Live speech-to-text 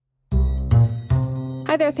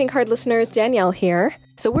Hi there, Think Hard listeners. Danielle here.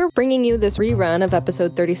 So we're bringing you this rerun of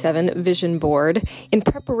episode 37, Vision Board, in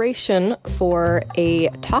preparation for a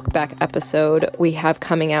talkback episode we have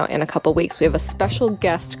coming out in a couple weeks. We have a special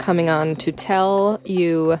guest coming on to tell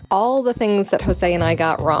you all the things that Jose and I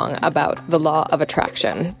got wrong about the law of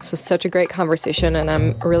attraction. This was such a great conversation, and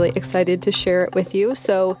I'm really excited to share it with you.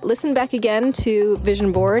 So listen back again to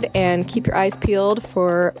Vision Board and keep your eyes peeled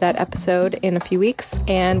for that episode in a few weeks,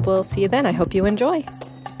 and we'll see you then. I hope you enjoy.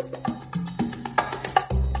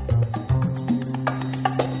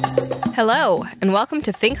 Hello, and welcome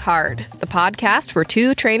to Think Hard, the podcast where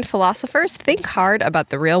two trained philosophers think hard about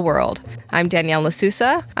the real world. I'm Danielle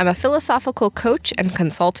Lasusa. I'm a philosophical coach and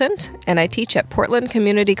consultant, and I teach at Portland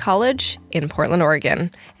Community College in Portland,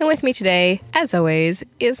 Oregon. And with me today, as always,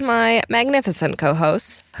 is my magnificent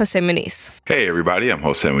co-host, Jose Muniz. Hey, everybody. I'm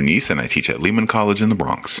Jose Muniz, and I teach at Lehman College in the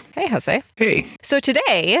Bronx. Hey, Jose. Hey. So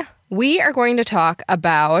today, we are going to talk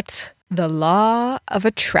about the law of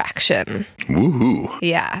attraction. Woohoo.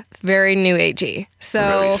 Yeah, very new agey. So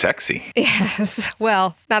very sexy. Yes.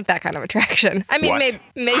 Well, not that kind of attraction. I mean, maybe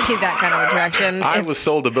that kind of attraction. I was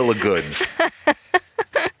sold a bill of goods.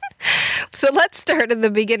 So let's start at the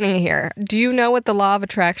beginning here. Do you know what the law of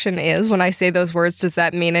attraction is? When I say those words, does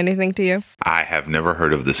that mean anything to you? I have never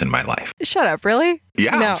heard of this in my life. Shut up, really?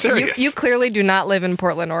 Yeah, no, I'm serious. You clearly do not live in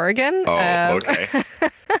Portland, Oregon. Oh, okay.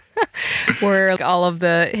 Where all of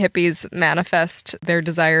the hippies manifest their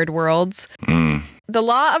desired worlds. The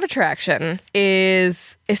law of attraction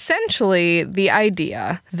is essentially the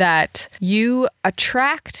idea that you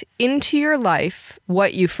attract into your life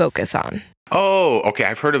what you focus on. Oh, okay.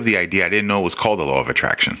 I've heard of the idea. I didn't know it was called the law of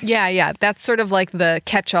attraction. Yeah. That's sort of like the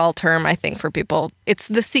catch-all term, I think, for people. It's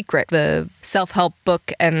The Secret, the self-help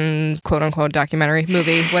book and quote-unquote documentary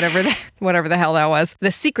movie, whatever the hell that was.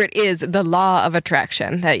 The secret is the law of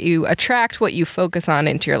attraction, that you attract what you focus on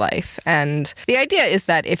into your life. And the idea is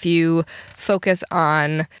that if you focus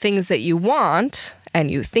on things that you want,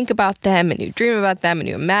 and you think about them, and you dream about them, and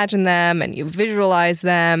you imagine them, and you visualize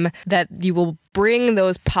them, that you will bring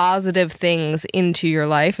those positive things into your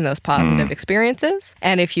life and those positive experiences.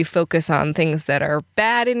 And if you focus on things that are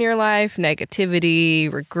bad in your life, negativity,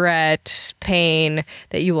 regret, pain,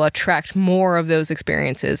 that you will attract more of those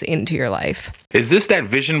experiences into your life. Is this that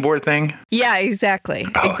vision board thing? Yeah, exactly.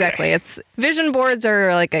 Okay. Exactly. Vision boards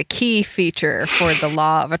are like a key feature for the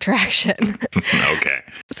law of attraction. Okay.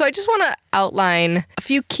 So I just want to outline a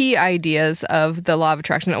few key ideas of the law of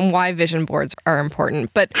attraction and why vision boards are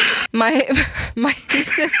important. But my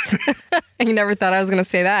thesis, you never thought I was going to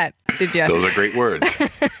say that, did you? Those are great words.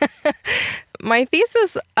 My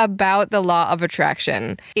thesis about the law of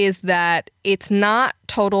attraction is that it's not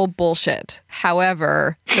total bullshit.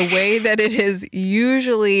 However, the way that it is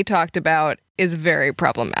usually talked about is very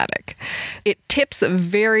problematic. It tips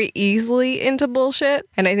very easily into bullshit,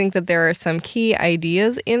 and I think that there are some key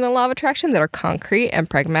ideas in the law of attraction that are concrete and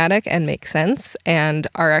pragmatic and make sense and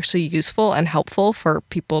are actually useful and helpful for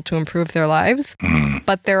people to improve their lives.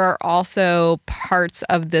 But there are also parts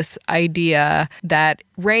of this idea that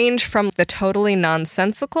range from the totally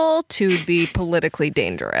nonsensical to the politically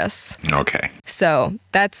dangerous. Okay. So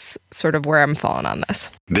that's sort of where I'm falling on this.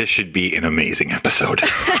 This should be an amazing episode.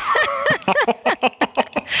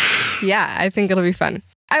 Yeah, I think it'll be fun.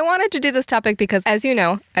 I wanted to do this topic because, as you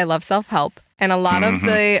know, I love self-help. And a lot of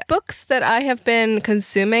the books that I have been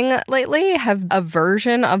consuming lately have a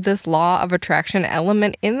version of this law of attraction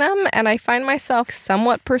element in them. And I find myself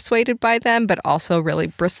somewhat persuaded by them, but also really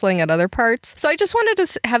bristling at other parts. So I just wanted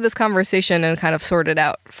to have this conversation and kind of sort it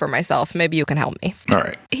out for myself. Maybe you can help me. All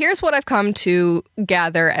right. Here's what I've come to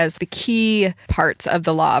gather as the key parts of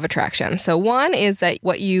the law of attraction. So one is that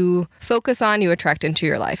what you focus on, you attract into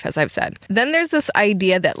your life, as I've said. Then there's this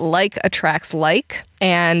idea that like attracts like,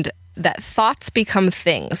 and that thoughts become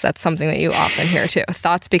things. That's something that you often hear too.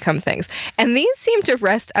 Thoughts become things. And these seem to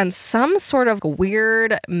rest on some sort of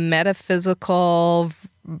weird metaphysical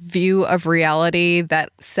view of reality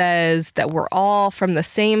that says that we're all from the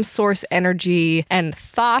same source energy, and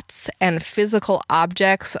thoughts and physical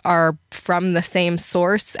objects are from the same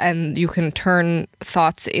source, and you can turn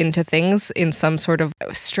thoughts into things in some sort of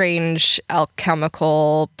strange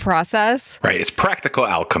alchemical process. Right. It's practical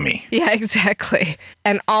alchemy. Yeah, exactly.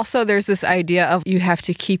 And also there's this idea of you have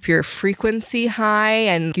to keep your frequency high,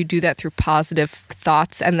 and you do that through positive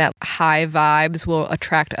thoughts, and that high vibes will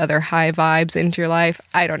attract other high vibes into your life.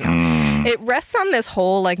 I don't know. It rests on this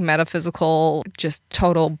whole like metaphysical, just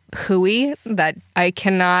total hooey that I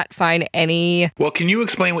cannot find any. Well, can you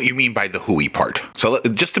explain what you mean by the hooey part? So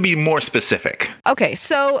just to be more specific. Okay,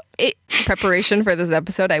 so in preparation for this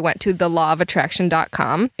episode, I went to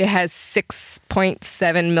thelawofattraction.com. It has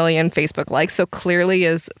 6.7 million Facebook likes, so clearly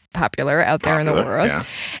is popular out there in the world. Yeah.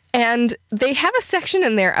 And they have a section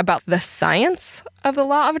in there about the science of the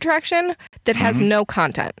law of attraction that has no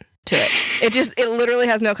content to it. It literally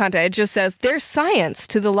has no content. It just says there's science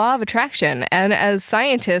to the law of attraction. And as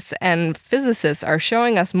scientists and physicists are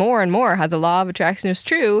showing us more and more how the law of attraction is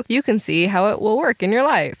true, you can see how it will work in your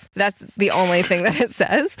life. That's the only thing that it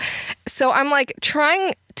says. So I'm like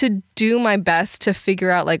trying to do my best to figure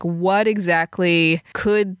out like what exactly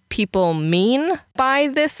could people mean by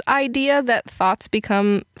this idea that thoughts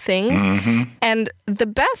become things. And the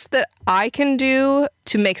best that I can do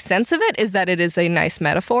to make sense of it is that it is a nice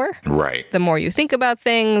metaphor. Right. The more you think about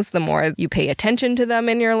things, the more you pay attention to them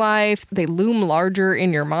in your life. They loom larger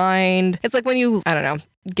in your mind. It's like when you, I don't know,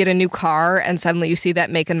 get a new car and suddenly you see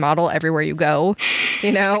that make and model everywhere you go,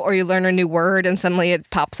 or you learn a new word and suddenly it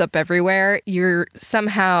pops up everywhere. You're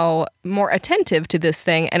somehow more attentive to this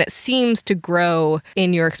thing and it seems to grow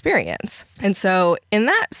in your experience. And so in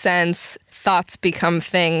that sense, thoughts become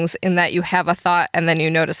things in that you have a thought and then you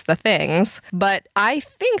notice the things. But I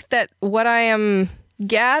think that what I am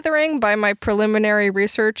gathering by my preliminary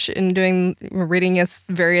research in reading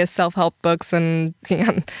various self-help books and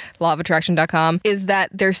on lawofattraction.com is that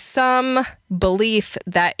there's some belief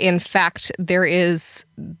that in fact there is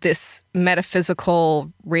this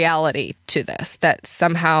metaphysical reality to this, that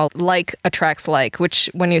somehow like attracts like, which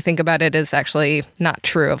when you think about it is actually not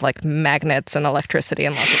true of like magnets and electricity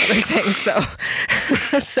and lots of other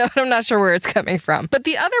things. So I'm not sure where it's coming from. But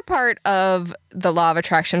the other part of the law of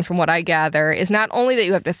attraction, from what I gather, is not only that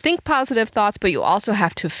you have to think positive thoughts, but you also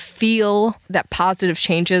have to feel that positive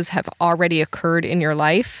changes have already occurred in your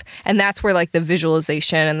life. And that's where like the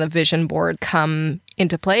visualization and the vision board come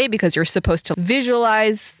into play, because you're supposed to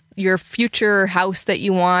visualize your future house that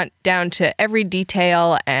you want down to every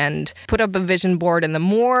detail and put up a vision board. And the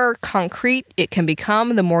more concrete it can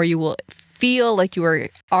become, the more you will feel like you are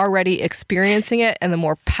already experiencing it, and the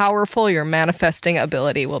more powerful your manifesting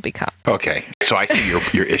ability will become. Okay, so I see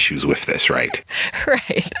your issues with this, right?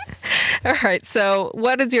 Right. All right, so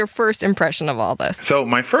what is your first impression of all this? So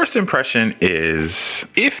my first impression is,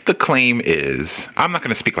 if the claim is, I'm not going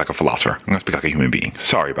to speak like a philosopher, I'm going to speak like a human being.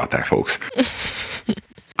 Sorry about that, folks.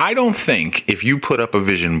 I don't think if you put up a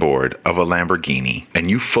vision board of a Lamborghini and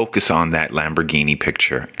you focus on that Lamborghini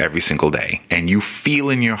picture every single day and you feel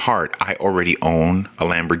in your heart, I already own a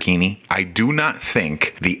Lamborghini, I do not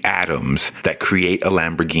think the atoms that create a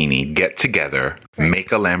Lamborghini get together,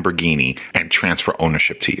 make a Lamborghini, and transfer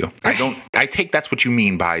ownership to you. I take that's what you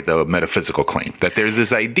mean by the metaphysical claim, that there's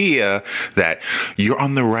this idea that you're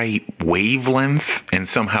on the right wavelength and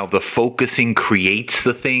somehow the focusing creates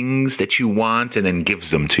the things that you want and then gives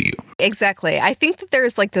them to you. Exactly. I think that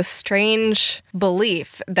there's like this strange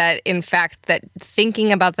belief that in fact that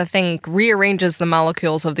thinking about the thing rearranges the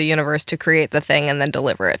molecules of the universe to create the thing and then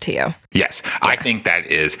deliver it to you. Yes, yeah. I think that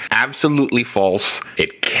is absolutely false.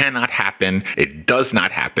 It cannot happen. It does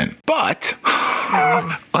not happen. But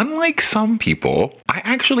unlike some people, I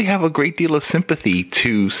actually have a great deal of sympathy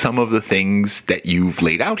to some of the things that you've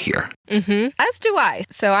laid out here. Mm-hmm. As do I.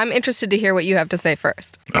 So I'm interested to hear what you have to say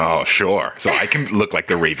first. Oh, sure. So I can look like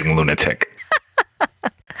the raving lunatic.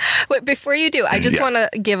 Wait, before you do, I just want to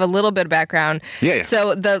give a little bit of background. Yeah.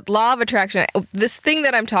 So the law of attraction, this thing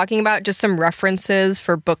that I'm talking about, just some references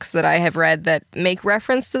for books that I have read that make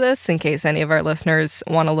reference to this in case any of our listeners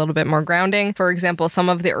want a little bit more grounding. For example, some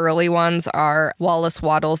of the early ones are Wallace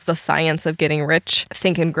Wattles' The Science of Getting Rich,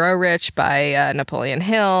 Think and Grow Rich by Napoleon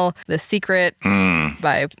Hill, The Secret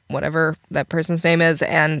by whatever that person's name is,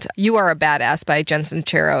 and You Are a Badass by Jen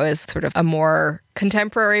Sincero is sort of a more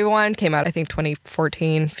contemporary one, came out I think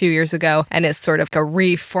 2014, a few years ago, and is sort of a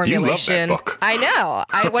reformulation. You love that book. I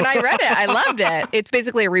know. When I read it, I loved it. It's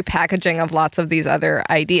basically a repackaging of lots of these other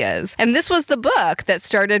ideas. And this was the book that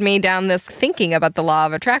started me down this thinking about the law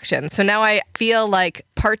of attraction. So now I feel like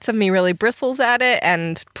parts of me really bristles at it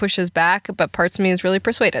and pushes back, but parts of me is really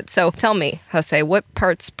persuaded. So tell me, Jose, what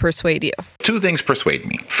parts persuade you? Two things persuade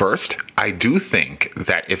me. First, I do think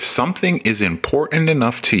that if something is important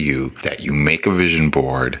enough to you that you make a vision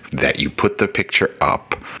board, that you put the picture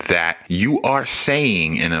up, that you are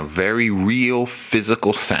saying in a very real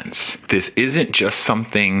physical sense, this isn't just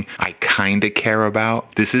something I kind of care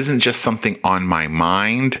about. This isn't just something on my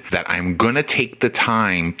mind, that I'm going to take the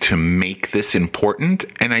time to make this important.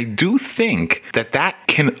 And I do think that that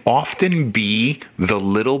can often be the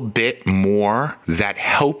little bit more that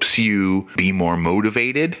helps you be more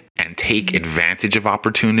motivated and take advantage of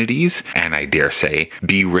opportunities, and I dare say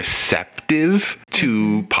be receptive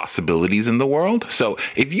to possibilities in the world. So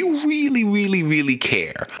if you really, really, really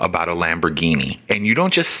care about a Lamborghini, and you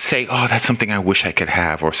don't just say, oh, that's something I wish I could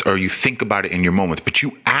have, or you think about it in your moments, but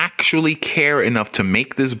you actually care enough to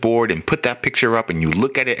make this board and put that picture up, and you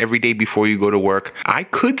look at it every day before you go to work, I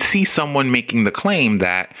could see someone making the claim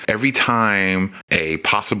that every time a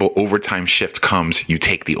possible overtime shift comes, you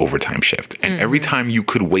take the overtime shift. And every time you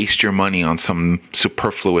could waste your money on some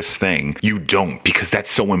superfluous thing, you don't, because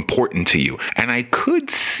that's so important to you. And I could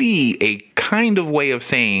see a kind of way of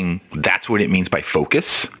saying that's what it means by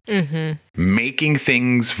focus. Making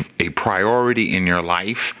things a priority in your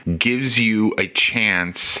life gives you a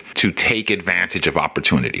chance to take advantage of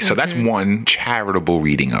opportunities. So that's one charitable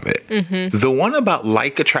reading of it. The one about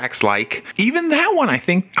like attracts like, even that one, I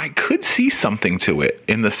think I could see something to it,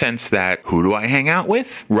 in the sense that, who do I hang out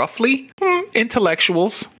with? Roughly,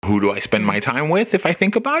 intellectuals. Who do I spend my time with if I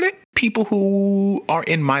think about it? People who are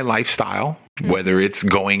in my lifestyle, whether it's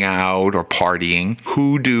going out or partying.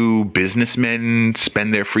 Who do businessmen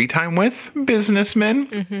spend their free time with?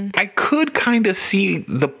 Businessmen. I could kind of see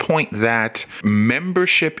the point that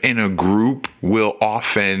membership in a group will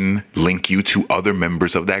often link you to other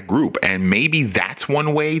members of that group. And maybe that's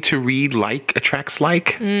one way to read like attracts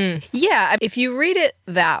like. Yeah, if you read it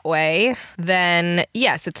that way, then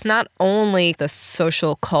yes, it's not only the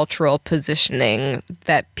social cultural positioning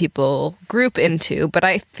that people group into, but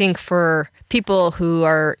I think for people who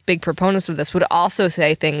are big proponents of this would also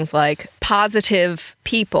say things like positive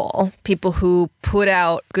people who put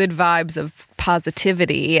out good vibes of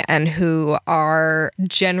positivity and who are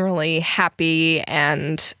generally happy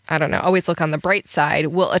and, I don't know, always look on the bright side,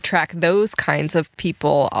 will attract those kinds of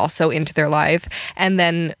people also into their life, and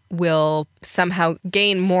then will somehow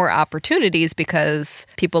gain more opportunities because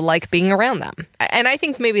people like being around them. And I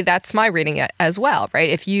think maybe that's my reading as well, right?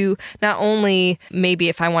 If you not only, maybe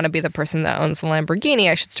if I want to be the person that owns a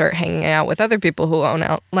Lamborghini, I should start hanging out with other people who own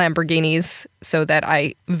Lamborghinis so that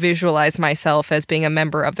I visualize myself as being a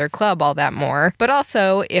member of their club all that more. But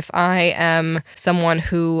also, if I am someone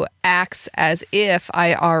who acts as if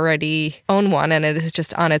I already own one and it is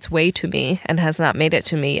just on its way to me and has not made it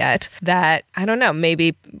to me yet, that, I don't know,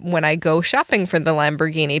 maybe when I go shopping for the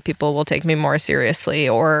Lamborghini, people will take me more seriously,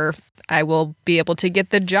 or I will be able to get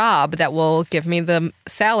the job that will give me the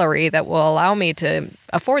salary that will allow me to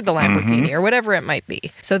afford the Lamborghini or whatever it might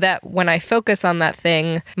be. So that when I focus on that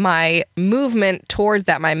thing, my movement towards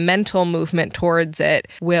that, my mental movement towards it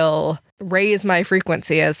will raise my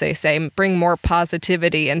frequency, as they say, bring more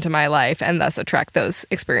positivity into my life, and thus attract those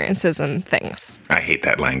experiences and things. I hate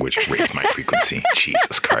that language, raise my frequency.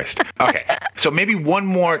 Jesus Christ. Okay, so maybe one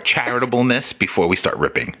more charitableness before we start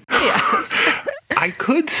ripping. Yes. I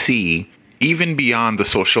could see, even beyond the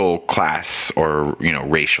social class or,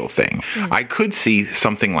 racial thing, I could see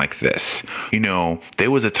something like this.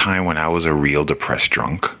 There was a time when I was a real depressed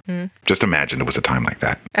drunk. Just imagine there was a time like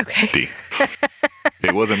that. Okay.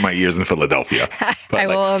 It wasn't my years in Philadelphia. I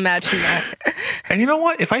will imagine that. And you know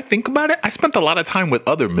what? If I think about it, I spent a lot of time with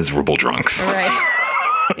other miserable drunks. Right.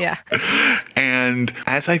 Yeah. And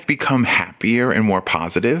as I've become happier and more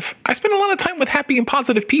positive, I spend a lot of time with happy and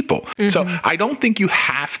positive people. So I don't think you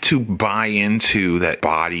have to buy into that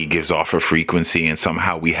body gives off a frequency and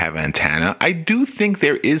somehow we have antenna. I do think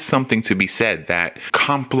there is something to be said that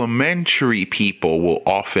complementary people will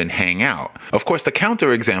often hang out. Of course, the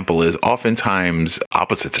counterexample is oftentimes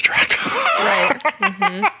opposites attract.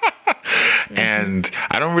 Right. And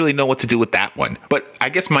I don't really know what to do with that one. But I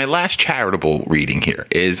guess my last charitable reading here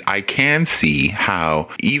is I can see how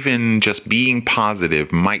even just being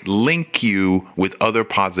positive might link you with other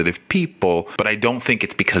positive people, but I don't think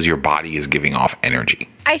it's because your body is giving off energy.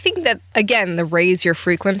 I think that, again, the raise your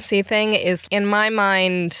frequency thing is, in my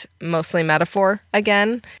mind, mostly metaphor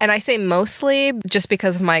again. And I say mostly just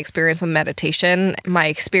because of my experience with meditation, my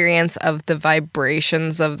experience of the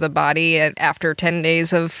vibrations of the body after 10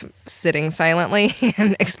 days of sitting silently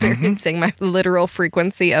and experiencing my literal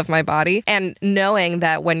frequency of my body, and knowing that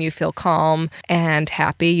that when you feel calm and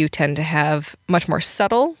happy, you tend to have much more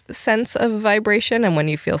subtle sense of vibration. And when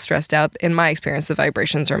you feel stressed out, in my experience, the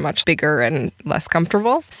vibrations are much bigger and less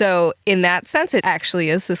comfortable. So in that sense, it actually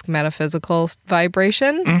is this metaphysical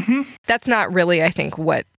vibration. Mm-hmm. That's not really, I think,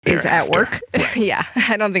 what is at work. Right. Yeah.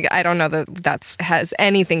 I don't know that has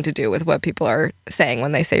anything to do with what people are saying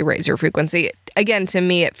when they say raise your frequency. Again, to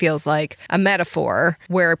me, it feels like a metaphor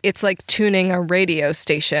where it's like tuning a radio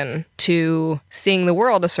station to seeing the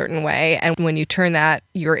world a certain way. And when you turn that,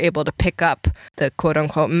 you're able to pick up the quote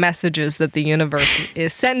unquote messages that the universe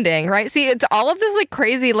is sending, right? See, it's all of this like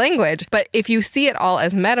crazy language. But if you see it all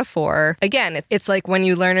as metaphor, again, it's like when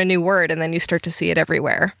you learn a new word and then you start to see it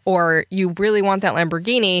everywhere. Or you really want that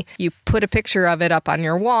Lamborghini, you put a picture of it up on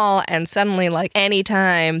your wall, and suddenly, like,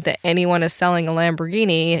 anytime that anyone is selling a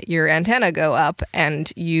Lamborghini, your antenna go up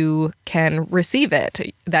and you can receive it.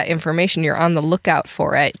 That information, you're on the lookout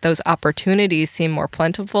for it. Those opportunities seem more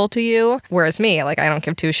plentiful to you. Whereas me, like, I don't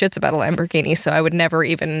give two shits about a Lamborghini, so I would never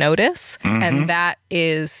even notice. Mm-hmm. And that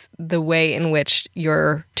is the way in which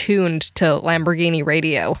you're tuned to Lamborghini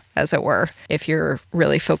radio, as it were, if you're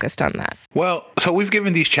really focused on that. Well, so we've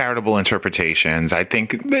given these charitable interpretations. I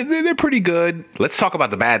think they're pretty good. Let's talk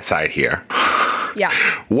about the bad side here. Yeah.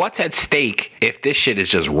 What's at stake if this shit is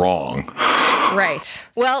just wrong? Right.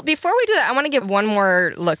 Well, before we do that, I want to give one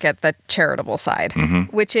more look at the charitable side,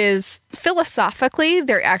 which is philosophically,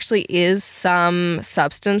 there actually is some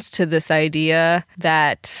substance to this idea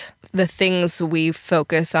that the things we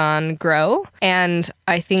focus on grow. And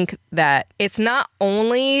I think that it's not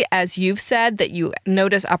only, as you've said, that you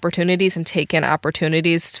notice opportunities and take in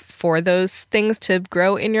opportunities for those things to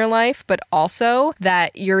grow in your life, but also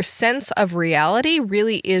that your sense of reality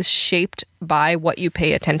really is shaped by what you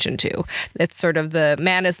pay attention to. It's sort of the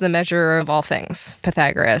man is the measure of all things,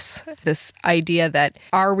 Pythagoras. This idea that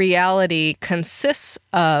our reality consists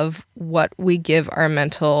of what we give our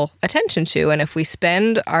mental attention to. And if we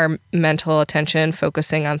spend our mental attention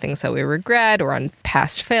focusing on things that we regret or on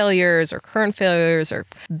past failures or current failures or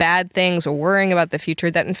bad things or worrying about the future,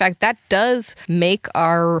 that in fact that does make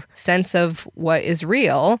our sense of what is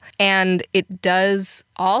real. And it does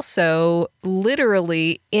also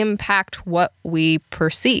literally impact what we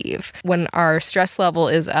perceive. When our stress level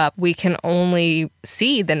is up, we can only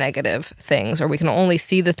see the negative things, or we can only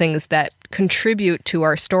see the things that contribute to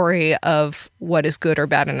our story of what is good or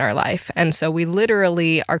bad in our life. And so we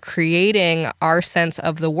literally are creating our sense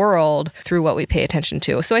of the world through what we pay attention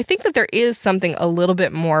to. So I think that there is something a little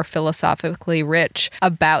bit more philosophically rich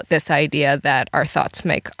about this idea that our thoughts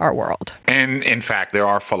make our world. And in fact, there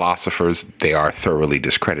are philosophers, they are thoroughly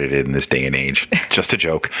discredited in this day and age. Just a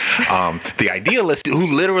joke. The idealist who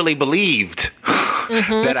literally believed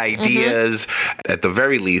that ideas, at the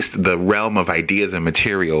very least, the realm of ideas and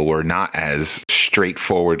material were not as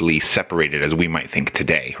straightforwardly separated as we might think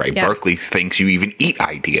today, right? Yeah. Berkeley thinks you even eat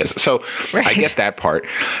ideas. So right. I get that part.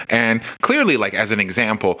 And clearly, like as an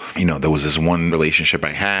example, there was this one relationship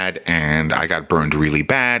I had and I got burned really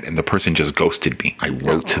bad and the person just ghosted me. I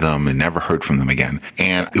wrote to them and never heard from them again.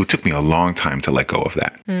 And it took me a long time to let go of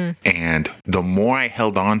that. And the more I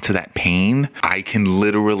held on to that pain, I can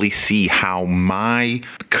literally see how my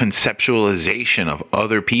conceptualization of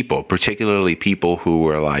other people, particularly people who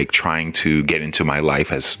were like trying to get into my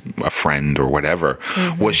life as a friend or whatever,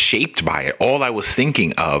 was shaped by it. All I was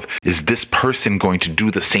thinking of is this person going to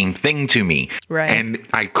do the same thing to me. Right. And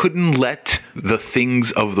I couldn't let the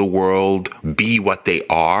things of the world be what they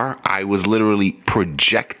are. I was literally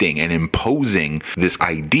projecting and imposing this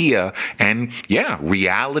idea. And yeah,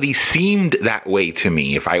 reality seemed that way to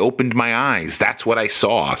me. If I opened my eyes, that's what I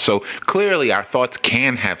saw. So clearly our thoughts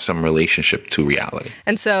can have some relationship to reality.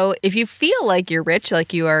 And so if you feel like you're rich,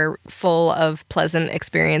 like you are full of pleasant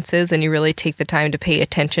experiences and you really take the time to pay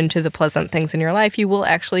attention to the pleasant things in your life, you will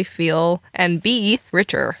actually feel and be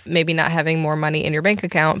richer. Maybe not having more money in your bank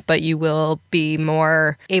account, but you will be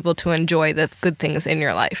more able to enjoy the good things in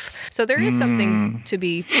your life. So there is something to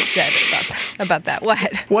be said about that.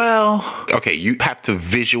 What? Well, okay, you have to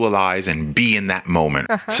visualize and be in that moment.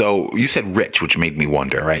 So you said rich, which made me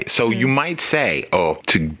wonder, right? So you might say,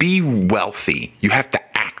 to be wealthy, you have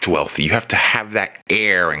to act wealthy. You have to have that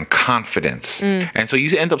air and confidence. And so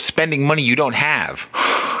you end up spending money you don't have.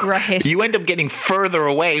 Right. You end up getting further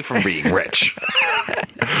away from being rich.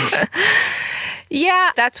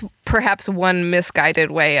 Yeah, that's perhaps one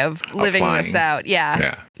misguided way of living this out.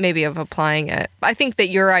 Yeah. Maybe of applying it. I think that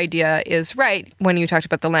your idea is right when you talked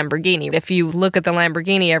about the Lamborghini. If you look at the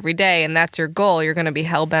Lamborghini every day and that's your goal, you're going to be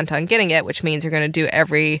hell-bent on getting it, which means you're going to do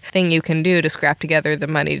everything you can do to scrap together the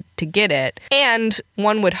money to get it. And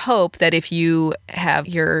one would hope that if you have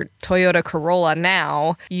your Toyota Corolla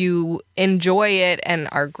now, you enjoy it and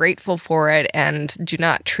are grateful for it and do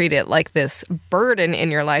not treat it like this burden in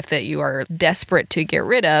your life that you are desperate to get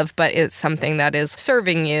rid of, but it's something that is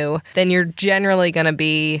serving you, then you're generally going to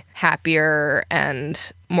be happier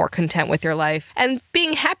and more content with your life. And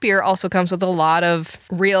being happier also comes with a lot of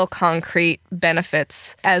real concrete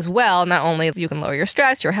benefits as well. Not only you can lower your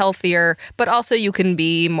stress, you're healthier, but also you can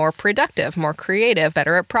be more productive, more creative,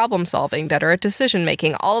 better at problem solving, better at decision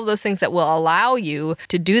making, all of those things that will allow you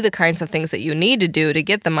to do the kinds of things that you need to do to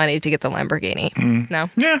get the money to get the Lamborghini. No?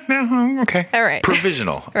 Yeah, no, okay. All right.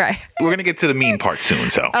 Provisional. Right. We're going to get to the mean part soon,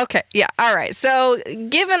 so. Okay, yeah, all right. So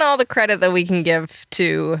given all the credit that we can give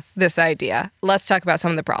to this idea, let's talk about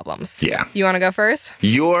some of the problems. Yeah. You want to go first?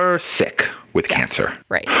 You're sick with cancer.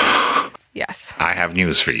 Right. Yes. I have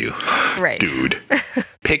news for you. Right. Dude.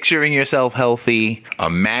 Picturing yourself healthy,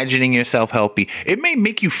 imagining yourself healthy, it may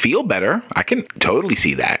make you feel better. I can totally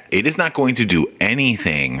see that. It is not going to do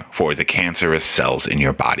anything for the cancerous cells in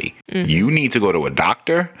your body. You need to go to a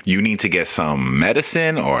doctor. You need to get some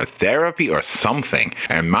medicine or therapy or something.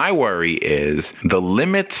 And my worry is the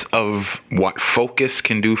limits of what focus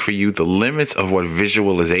can do for you, the limits of what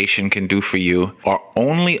visualization can do for you are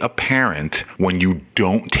only apparent when you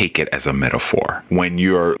don't take it as a metaphor, when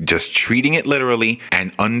you're just treating it literally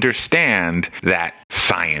and understand that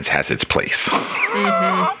science has its place.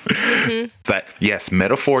 That, yes,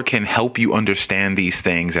 metaphor can help you understand these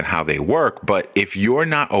things and how they work, but if you're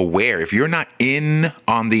not aware, if you're not in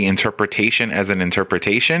on the interpretation as an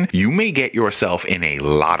interpretation, you may get yourself in a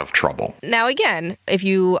lot of trouble. Now, again, if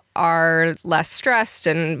you are less stressed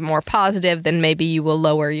and more positive, then maybe you will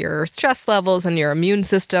lower your stress levels and your immune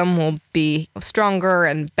system will be stronger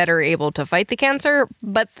and better able to fight the cancer,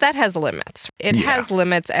 but that has limits. It has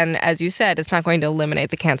limits, and as you said, it's not going to eliminate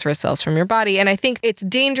the cancerous cells from your body. And I think it's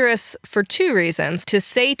dangerous for two reasons. To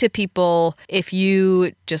say to people, if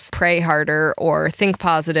you just pray harder or think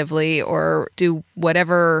positively or do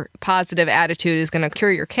whatever positive attitude is going to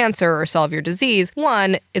cure your cancer or solve your disease,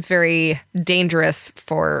 one, it's very dangerous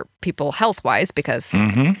for people health-wise because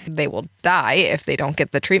they will die if they don't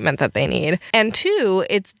get the treatment that they need. And two,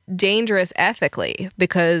 it's dangerous ethically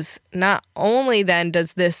because not only then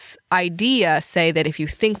does this idea say that if you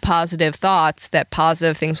think positive thoughts, that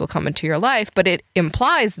positive things will come into your life, but it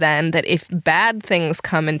implies then that if bad things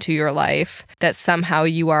come into your life, that somehow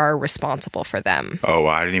you are responsible for them. Oh,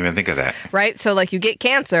 I didn't even think of that. Right? So like you get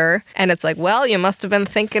cancer and it's like, well, you must have been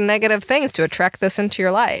thinking negative things to attract this into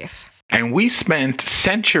your life. And we spent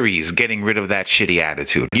centuries getting rid of that shitty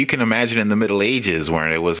attitude. You can imagine in the Middle Ages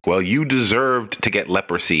where it was, well, you deserved to get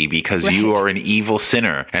leprosy because you are an evil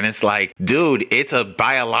sinner. And it's like, dude, it's a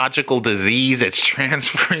biological disease. It's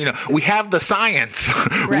transferred. We have the science.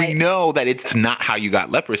 We know that it's not how you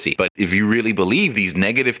got leprosy. But if you really believe these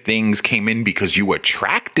negative things came in because you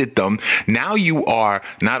attracted them, now you are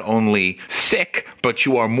not only sick, but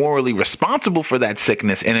you are morally responsible for that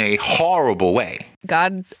sickness in a horrible way.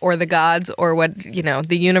 God or the gods or what, the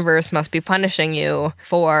universe must be punishing you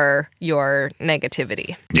for your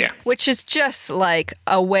negativity. Yeah. Which is just like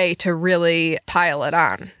a way to really pile it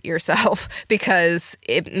on yourself because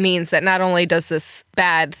it means that not only does this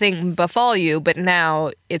bad thing befall you, but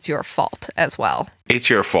now it's your fault as well. It's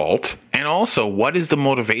your fault. And also, what is the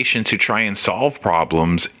motivation to try and solve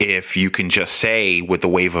problems if you can just say with the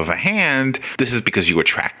wave of a hand, this is because you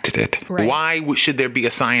attracted it? Right. Why should there be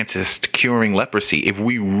a scientist curing leprosy if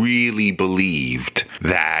we really believed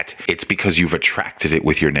that it's because you've attracted it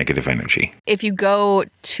with your negative energy? If you go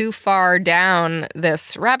too far down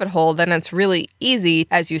this rabbit hole, then it's really easy,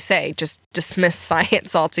 as you say, just dismiss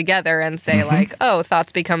science altogether and say like, oh,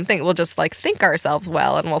 thoughts become things. We'll just like think ourselves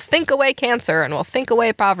well and we'll think away cancer and we'll think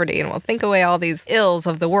away poverty and we'll think away all these ills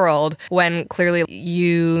of the world when clearly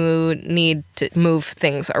you need to move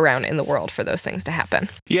things around in the world for those things to happen.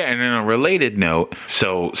 Yeah, and in a related note,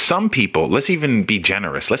 so some people, let's even be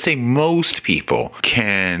generous, let's say most people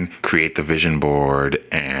can create the vision board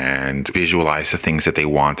and visualize the things that they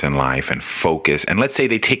want in life and focus. And let's say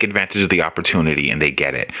they take advantage of the opportunity and they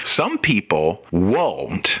get it. Some people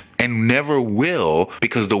won't. and never will,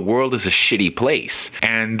 because the world is a shitty place.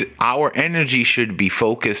 And our energy should be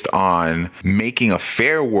focused on making a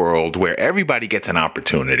fair world where everybody gets an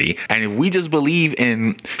opportunity. And if we just believe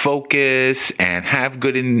in focus and have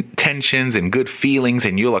good intentions and good feelings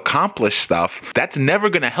and you'll accomplish stuff, that's never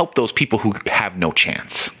going to help those people who have no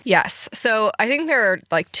chance. Yes. So I think there are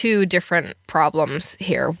like two different problems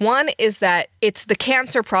here. One is that it's the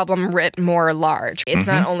cancer problem writ more large. It's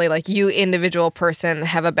not only like you individual person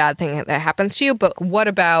have a bad thing that happens to you, but what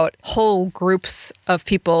about whole groups of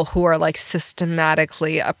people who are like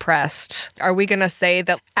systematically oppressed? Are we going to say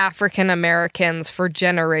that African Americans for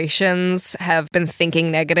generations have been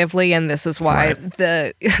thinking negatively, and this is why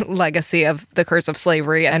the legacy of the curse of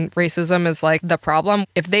slavery and racism is like the problem?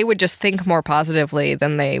 If they would just think more positively,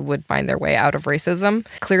 then they would find their way out of racism.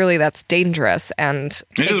 Clearly that's dangerous, and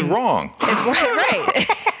it is wrong. It's right.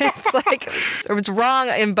 It's like it's wrong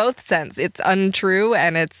in both sense. It's untrue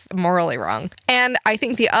and it's morally wrong. And I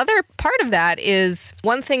think the other part of that is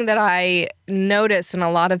one thing that I notice in a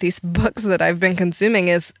lot of these books that I've been consuming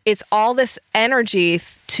is it's all this energy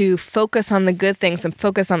to focus on the good things and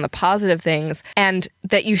focus on the positive things, and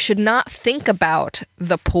that you should not think about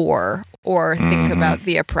the poor or think about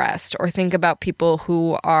the oppressed or think about people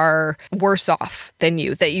who are worse off than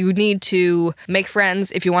you, that you need to make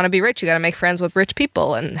friends. If you want to be rich, you got to make friends with rich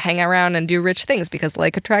people and hang around and do rich things, because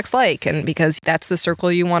like attracts like, and because that's the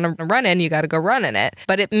circle you want to run in, you got to go run in it.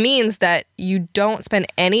 But it means that you don't spend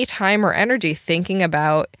any time or energy thinking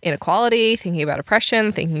about inequality, thinking about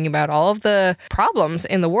oppression, thinking about all of the problems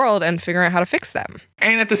in the world and figuring out how to fix them.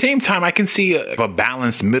 And at the same time, I can see a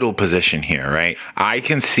balanced middle position here, right? I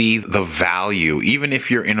can see the value, even if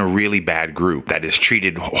you're in a really bad group that is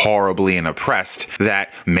treated horribly and oppressed,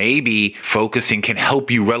 that maybe focusing can help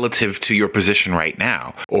you relative to your position right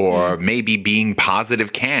now. Or maybe being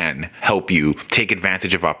positive can help you take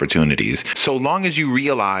advantage of opportunities. So long as you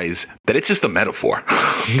realize that it's just a metaphor,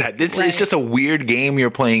 that this is just a weird game you're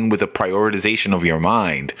playing with a prioritization of your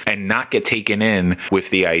mind, and not get taken in with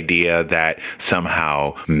the idea that somehow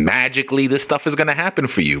magically this stuff is going to happen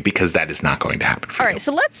for you, because that is not going to happen for you. All right,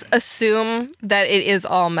 so let's assume that it is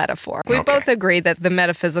all metaphor. We both agree that the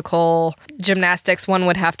metaphysical gymnastics one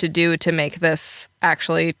would have to do to make this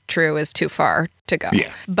actually true is too far to go.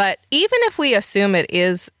 Yeah. But even if we assume it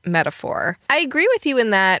is metaphor, I agree with you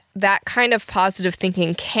in that that kind of positive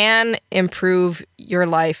thinking can improve your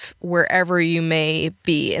life wherever you may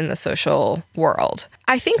be in the social world.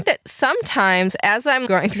 I think that sometimes, as I'm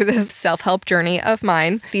going through this self-help journey of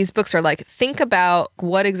mine, these books are like, think about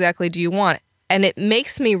what exactly do you want? And it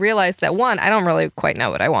makes me realize that, one, I don't really quite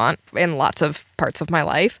know what I want in lots of parts of my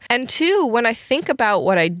life. And two, when I think about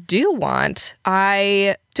what I do want,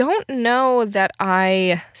 I don't know that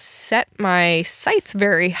I set my sights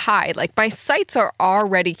very high. Like, my sights are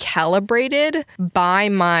already calibrated by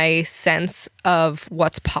my sense of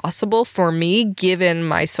what's possible for me given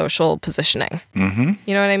my social positioning.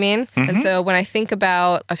 You know what I mean? And so when I think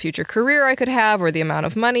about a future career I could have, or the amount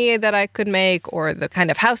of money that I could make, or the kind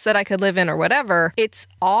of house that I could live in, or whatever, it's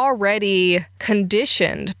already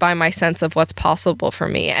conditioned by my sense of what's possible for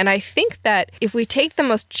me. And I think that if we take the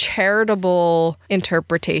most charitable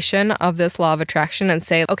interpretation of this law of attraction and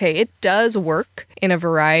say, okay, it does work in a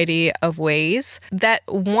variety of ways, that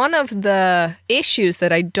one of the issues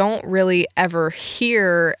that I don't really ever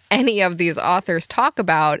hear any of these authors talk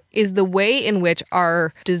about is the way in which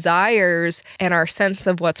our desires and our sense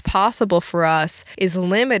of what's possible for us is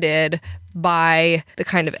limited by the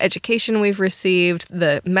kind of education we've received,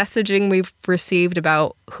 the messaging we've received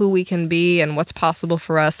about who we can be and what's possible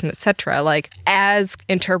for us, and etc., like as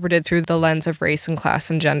interpreted through the lens of race and class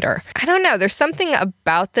and gender. I don't know. There's something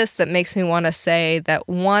about this that makes me want to say that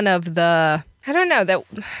one of the I don't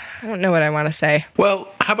know what I want to say. Well,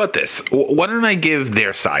 how about this? Why don't I give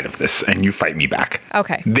their side of this and you fight me back?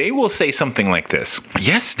 Okay. They will say something like this.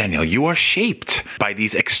 Yes, Danielle, you are shaped by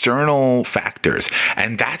these external factors,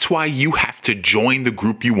 and that's why you have to join the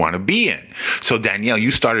group you want to be in. So, Danielle,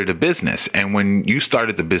 you started a business, and when you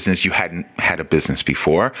started the business, you hadn't had a business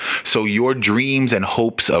before. So your dreams and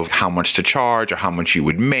hopes of how much to charge or how much you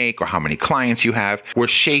would make or how many clients you have were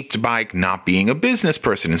shaped by not being a business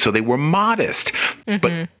person, and so they were modest.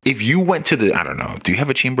 But if you went to I don't know, do you have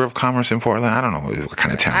a Chamber of Commerce in Portland? I don't know what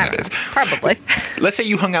kind of town that is. Probably. Let's say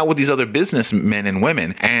you hung out with these other businessmen and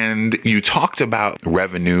women and you talked about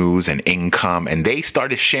revenues and income, and they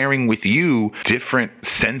started sharing with you different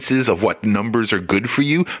senses of what numbers are good for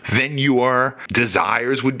you, then your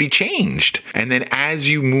desires would be changed. And then as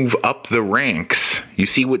you move up the ranks, you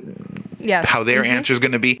see what Yes. how their answer is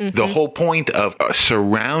going to be. The whole point of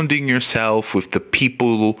surrounding yourself with the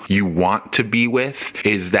people you want to be with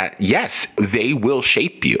is that, yes, they will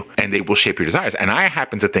shape you and they will shape your desires. And I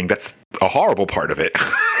happen to think that's a horrible part of it.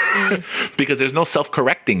 Because there's no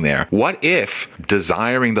self-correcting there. What if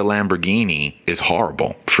desiring the Lamborghini is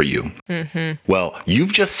horrible for you? Well,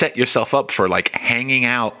 you've just set yourself up for like hanging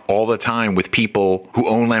out all the time with people who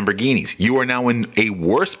own Lamborghinis. You are now in a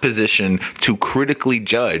worse position to critically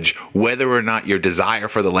judge whether or not your desire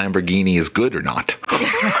for the Lamborghini is good or not.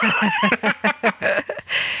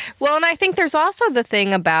 Well, and I think there's also the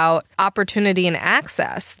thing about opportunity and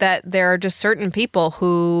access, that there are just certain people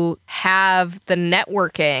who have the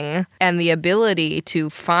networking and the ability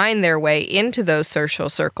to find their way into those social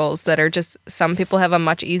circles that are just, some people have a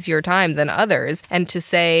much easier time than others. And to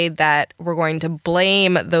say that we're going to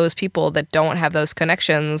blame those people that don't have those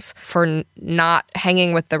connections for not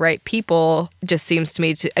hanging with the right people just seems to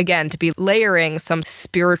me to, again, to be layering some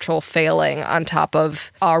spiritual failing on top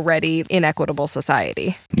of already inequitable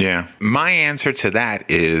society. Yeah. My answer to that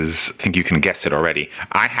is, I think you can guess it already.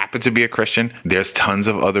 I happen to be a Christian. There's tons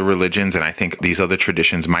of other religions, and I think these other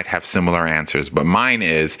traditions might have similar answers. But mine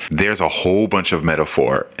is, there's a whole bunch of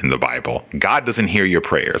metaphor in the Bible. God doesn't hear your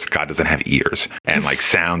prayers. God doesn't have ears. And like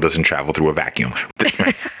sound doesn't travel through a vacuum.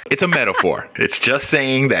 It's a metaphor. It's just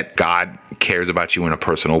saying that God cares about you in a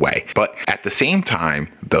personal way. But at the same time,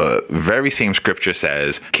 the very same scripture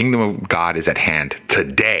says, kingdom of God is at hand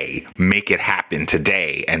today. Make it happen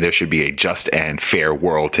today. And there should be a just and fair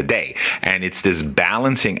world today. And it's this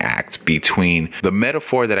balancing act between the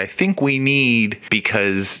metaphor that I think we need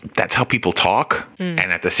because that's how people talk.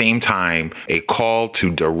 And at the same time, a call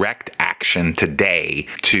to direct action today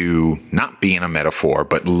to not be in a metaphor,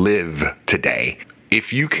 but live today.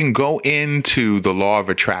 If you can go into the law of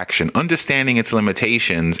attraction, understanding its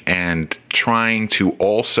limitations and trying to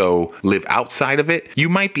also live outside of it, you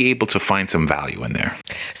might be able to find some value in there.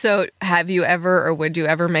 So have you ever, or would you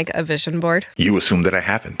ever make a vision board? You assume that I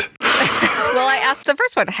haven't. Well, I asked the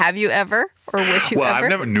first one, have you ever, or would you Well, ever? I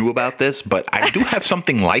never knew about this, but I do have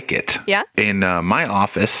something like it. Yeah? In my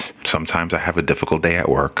office, sometimes I have a difficult day at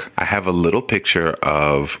work. I have a little picture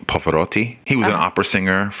of Pavarotti. He was an opera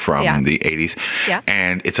singer from the 80s. Yeah.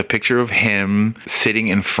 And it's a picture of him sitting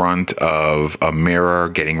in front of a mirror,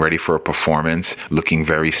 getting ready for a performance, looking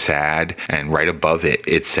very sad. And right above it,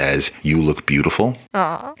 it says, "You look beautiful."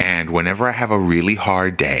 Aw. And whenever I have a really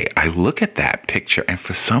hard day, I look at that picture, and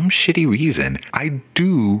for some shitty reason, I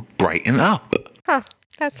do brighten up. Huh.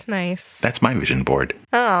 That's nice. That's my vision board.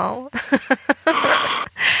 Oh.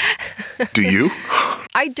 Do you?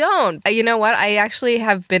 I don't. You know what? I actually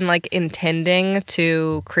have been like intending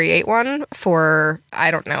to create one for,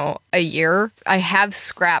 I don't know, a year. I have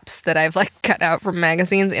scraps that I've like cut out from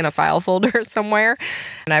magazines in a file folder somewhere.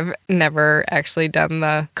 And I've never actually done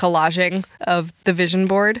the collaging of the vision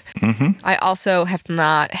board. I also have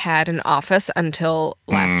not had an office until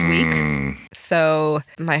last week. So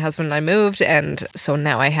my husband and I moved, and so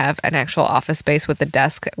now I have an actual office space with a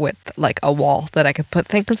desk with like a wall that I could put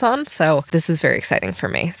things on. So this is very exciting for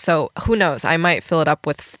me. So who knows? I might fill it up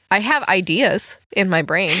with, I have ideas in my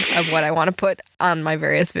brain of what I want to put on my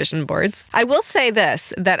various vision boards. I will say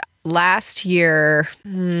this, that last year,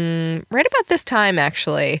 right about this time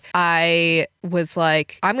actually, I was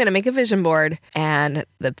like, I'm going to make a vision board, and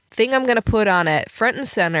the thing I'm going to put on it front and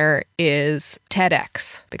center is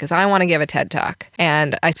TEDx, because I want to give a TED Talk.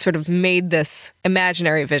 And I sort of made this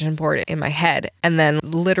imaginary vision board in my head. And then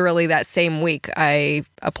literally that same week, I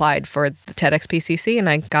applied for the TEDx PCC and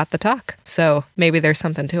I got the talk. So maybe there's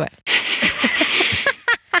something to it.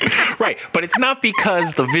 Right. But it's not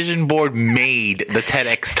because the vision board made the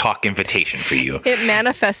TEDx talk invitation for you. It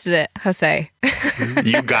manifested it, Jose.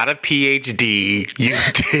 You got a PhD. You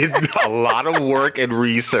did a lot of work and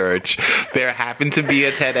research. There happened to be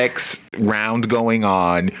a TEDx round going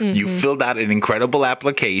on. You filled out an incredible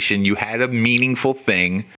application. You had a meaningful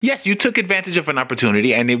thing. Yes, you took advantage of an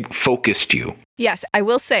opportunity and it focused you. Yes, I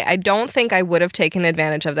will say, I don't think I would have taken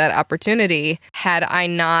advantage of that opportunity had I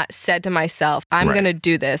not said to myself, I'm Right. going to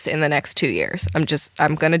do this in the next 2 years.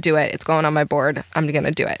 I'm going to do it. It's going on my board. I'm going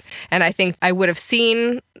to do it. And I think I would have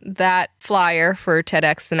seen that flyer for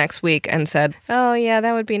TEDx the next week and said, oh yeah,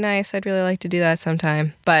 that would be nice. I'd really like to do that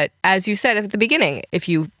sometime. But as you said at the beginning, if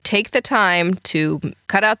you take the time to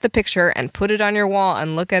cut out the picture and put it on your wall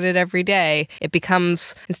and look at it every day, it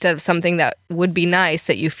becomes, instead of something that would be nice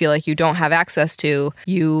that you feel like you don't have access to,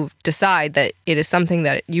 you decide that it is something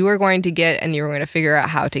that you are going to get and you're going to figure out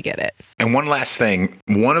how to get it. And one last thing,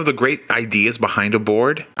 one of the great ideas behind a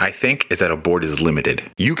board, I think, is that a board is limited.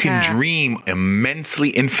 You can dream immensely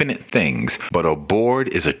infinite infinite things, but a board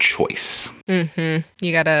is a choice. You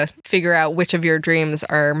got to figure out which of your dreams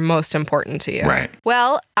are most important to you. Right.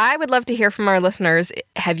 Well, I would love to hear from our listeners.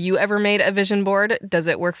 Have you ever made a vision board? Does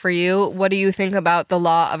it work for you? What do you think about the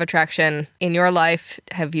law of attraction in your life?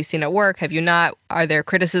 Have you seen it work? Have you not? Are there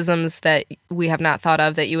criticisms that we have not thought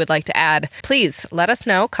of that you would like to add? Please let us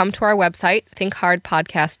know. Come to our website,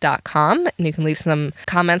 thinkhardpodcast.com, and you can leave some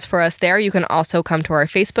comments for us there. You can also come to our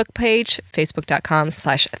Facebook page,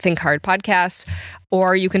 facebook.com/thinkhardpodcast.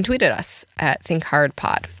 Or you can tweet at us at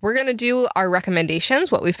ThinkHardPod. We're going to do our recommendations,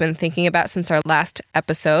 what we've been thinking about since our last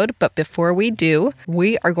episode. But before we do,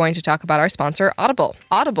 we are going to talk about our sponsor, Audible.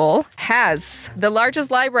 Audible has the largest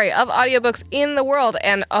library of audiobooks in the world.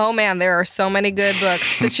 And oh man, there are so many good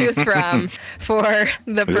books to choose from for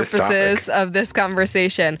the purposes of this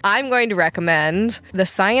conversation. I'm going to recommend The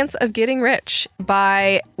Science of Getting Rich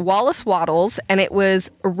by Wallace Wattles. And it was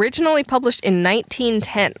originally published in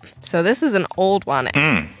 1910. So this is an old one.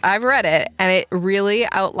 I've read it, and it really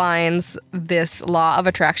outlines this law of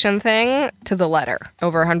attraction thing to the letter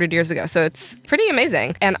over 100 years ago. So it's pretty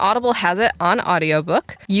amazing. And Audible has it on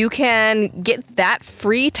audiobook. You can get that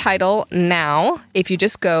free title now if you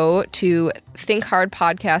just go to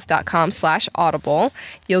thinkhardpodcast.com/audible.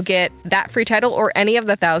 You'll get that free title or any of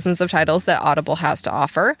the thousands of titles that Audible has to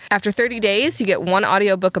offer. After 30 days, you get one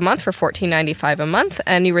audiobook a month for $14.95 a month,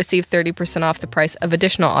 and you receive 30% off the price of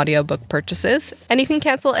additional audiobook purchases, and you can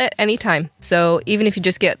cancel at any time. So even if you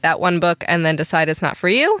just get that one book and then decide it's not for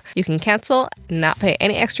you, you can cancel, not pay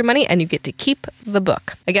any extra money, and you get to keep the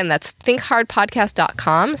book. Again, that's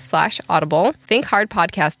thinkhardpodcast.com/audible,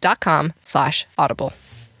 thinkhardpodcast.com/audible.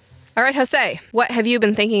 All right, Jose, what have you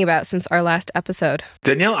been thinking about since our last episode?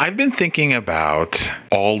 Danielle, I've been thinking about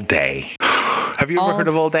All Day. Have you ever heard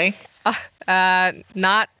of All Day?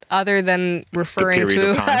 Not other than referring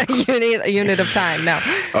to a unit of time, no.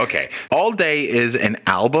 Okay. All Day is an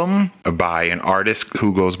album by an artist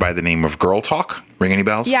who goes by the name of Girl Talk. Ring any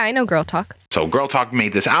bells? Yeah, I know Girl Talk. So Girl Talk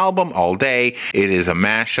made this album, All Day. It is a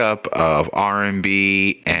mashup of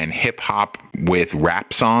R&B and hip hop with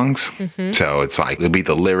rap songs. So it's like, it'll be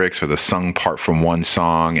the lyrics or the sung part from one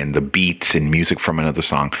song and the beats and music from another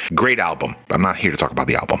song. Great album. I'm not here to talk about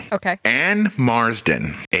the album. Okay. Ann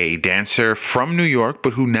Marsden, a dancer from New York,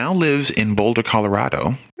 but who now lives in Boulder,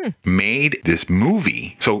 Colorado, made this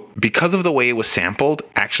movie. So because of the way it was sampled,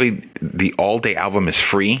 actually the All Day album is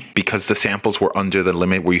free because the samples were under the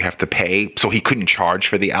limit where you have to pay. So he couldn't charge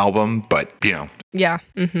for the album, but you know. Yeah.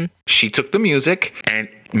 She took the music and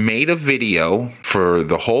made a video for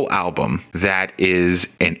the whole album that is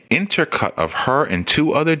an intercut of her and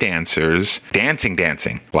two other dancers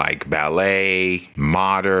dancing, like ballet,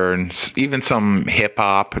 modern, even some hip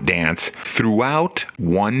hop dance throughout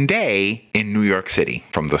one day in New York City,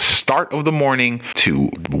 from the start of the morning to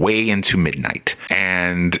way into midnight.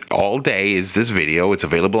 And All Day is this video. It's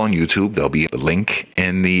available on YouTube. There'll be a link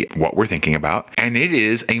in the what we're thinking about. And it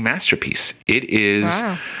is a masterpiece. It is...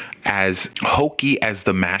 Wow. As hokey as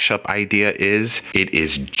the mashup idea is, it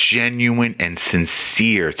is genuine and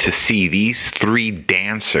sincere to see these three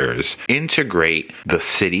dancers integrate the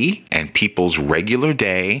city and people's regular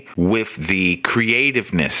day with the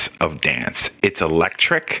creativeness of dance. It's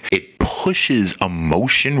electric. It pushes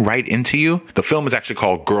emotion right into you. The film is actually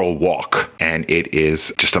called Girl Walk, and it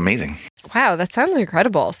is just amazing. Wow, that sounds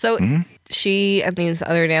incredible. So she and these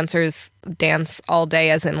other dancers dance all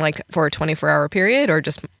day, as in like for a 24-hour period, or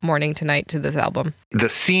just morning to night to this album? The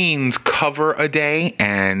scenes cover a day,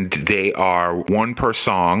 and they are one per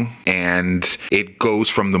song, and it goes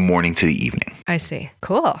from the morning to the evening. I see.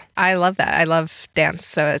 Cool. I love that. I love dance,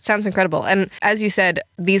 so it sounds incredible. And as you said,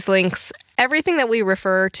 these links, everything that we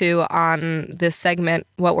refer to on this segment,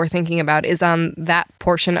 what we're thinking about, is on that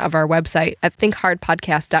portion of our website at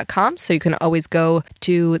thinkhardpodcast.com. So you can always go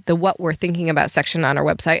to the What We're Thinking About section on our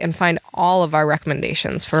website and find all of our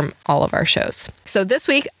recommendations from all of our shows. So this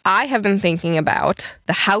week, I have been thinking about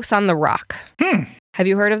The House on the Rock. Have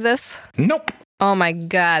you heard of this? Nope. Oh my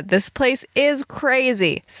God, this place is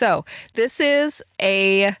crazy. So this is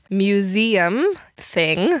a museum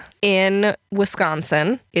thing in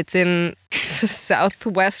Wisconsin. It's in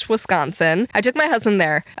southwest Wisconsin. I took my husband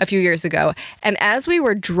there a few years ago, and as we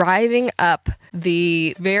were driving up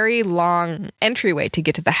the very long entryway to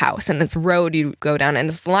get to the house, and it's a road you go down, and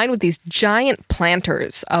it's lined with these giant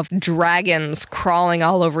planters of dragons crawling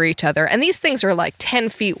all over each other. And these things are like 10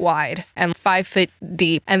 feet wide and 5 feet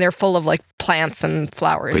deep, and they're full of like plants and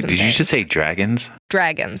flowers. Wait, and did things. you just say dragons?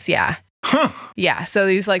 Dragons, yeah. Yeah, so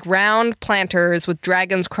these like round planters with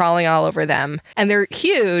dragons crawling all over them. And they're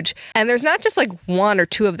huge. And there's not just like one or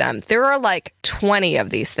two of them. There are like 20 of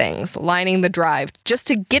these things lining the drive just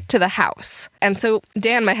to get to the house. And so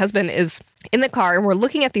Dan, my husband, is in the car and we're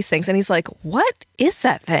looking at these things and he's like, what is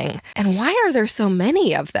that thing? And why are there so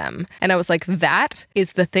many of them? And I was like, that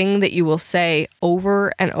is the thing that you will say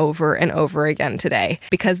over and over and over again today.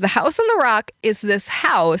 Because the House on the Rock is this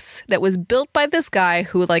house that was built by this guy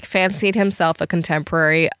who like fancied himself a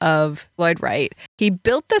contemporary of Lloyd Wright. He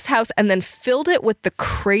built this house and then filled it with the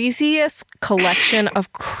craziest collection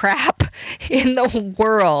of crap in the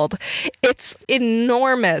world. It's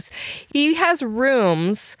enormous. He has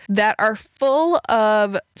rooms that are full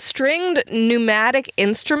of stringed pneumatic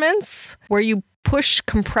instruments where you push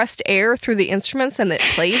compressed air through the instruments and it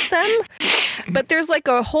plays them. But there's like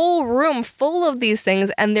a whole room full of these things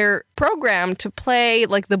and they're programmed to play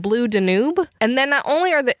like the Blue Danube. And then not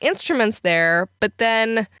only are the instruments there, but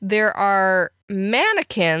then there are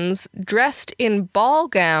mannequins dressed in ball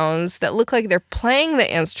gowns that look like they're playing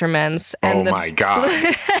the instruments. And oh my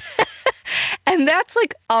God. And that's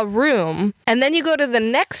like a room. And then you go to the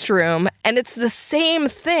next room and it's the same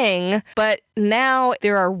thing, but now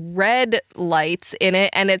there are red lights in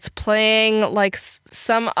it and it's playing like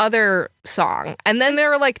some other song. And then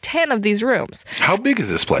there are like 10 of these rooms. How big is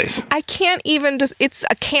this place? I can't even just, it's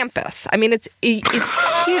a campus. I mean, it's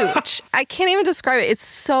huge. I can't even describe it. It's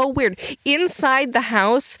so weird. Inside the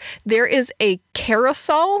house, there is a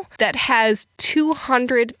carousel that has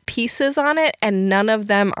 200 pieces on it and none of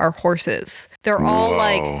them are horses. They're all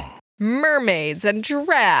like mermaids and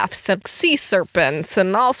giraffes and sea serpents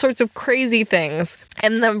and all sorts of crazy things.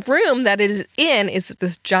 And the room that it is in is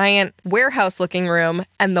this giant warehouse-looking room,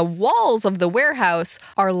 and the walls of the warehouse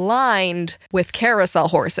are lined with carousel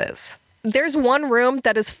horses. There's one room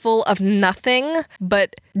that is full of nothing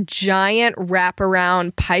but giant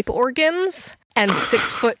wraparound pipe organs and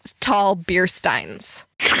 6-foot-tall beer steins.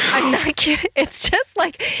 I'm not kidding. It's just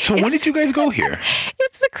like... So when did you guys go here?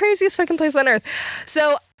 It's the craziest fucking place on earth.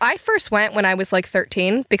 So I first went when I was like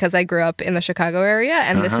 13 because I grew up in the Chicago area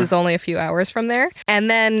and this is only a few hours from there. And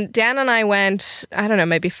then Dan and I went, I don't know,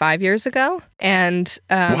 maybe 5 years ago. And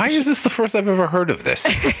why is this the first I've ever heard of this?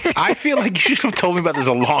 I feel like you should have told me about this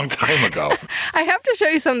a long time ago. I have to show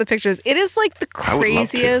you some of the pictures. It is like the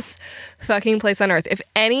craziest fucking place on earth. If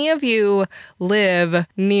any of you live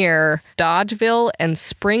near Dodgeville and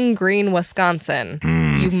Spring Green, Wisconsin,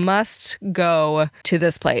 you must go to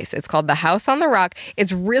this place. It's called the House on the Rock.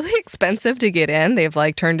 It's really expensive to get in. They've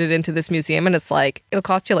like turned it into this museum and it's like, it'll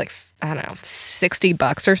cost you like, I don't know,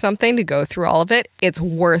 $60 or something to go through all of it. It's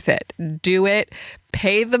worth it. Do it.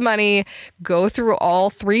 Pay the money. Go through all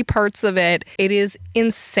 3 parts of it. It is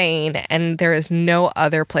insane. And there is no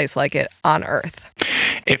other place like it on earth.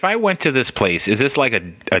 If I went to this place, is this like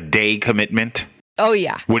a day commitment? Oh,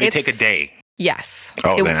 yeah. Would it take a day? Yes.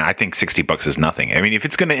 Oh, then I think $60 is nothing. I mean, if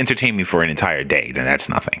it's going to entertain me for an entire day, then that's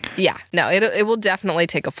nothing. Yeah. No, it will definitely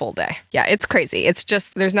take a full day. Yeah, it's crazy. It's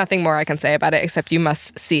just, there's nothing more I can say about it except you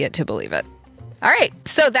must see it to believe it. All right,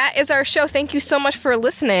 so that is our show. Thank you so much for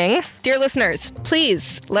listening. Dear listeners,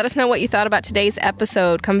 please let us know what you thought about today's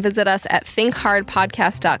episode. Come visit us at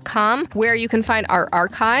thinkhardpodcast.com, where you can find our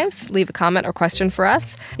archives, leave a comment or question for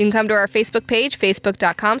us. You can come to our Facebook page,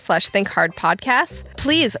 facebook.com/thinkhardpodcast.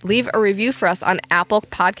 Please leave a review for us on Apple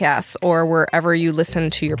Podcasts or wherever you listen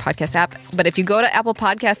to your podcast app. But if you go to Apple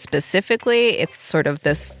Podcasts specifically, it's sort of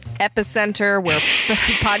this epicenter where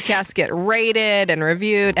podcasts get rated and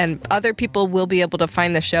reviewed, and other people will be able to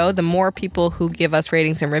find the show. The more people who give us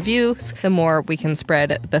ratings and reviews, the more we can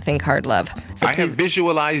spread the Think Hard love. So I have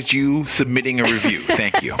visualized you submitting a review.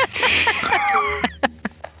 Thank you.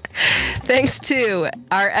 Thanks to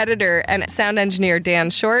our editor and sound engineer,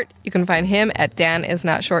 Dan Short. You can find him at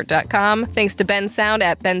danisnotshort.com. Thanks to Ben Sound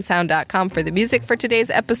at bensound.com for the music for today's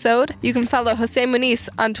episode. You can follow Jose Muniz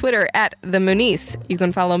on Twitter at The Muniz. You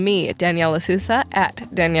can follow me, Danielle Lasusa,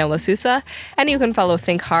 at Danielle Lasusa. And you can follow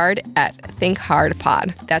Think Hard at Think Hard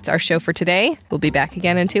Pod. That's our show for today. We'll be back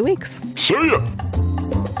again in 2 weeks. See ya!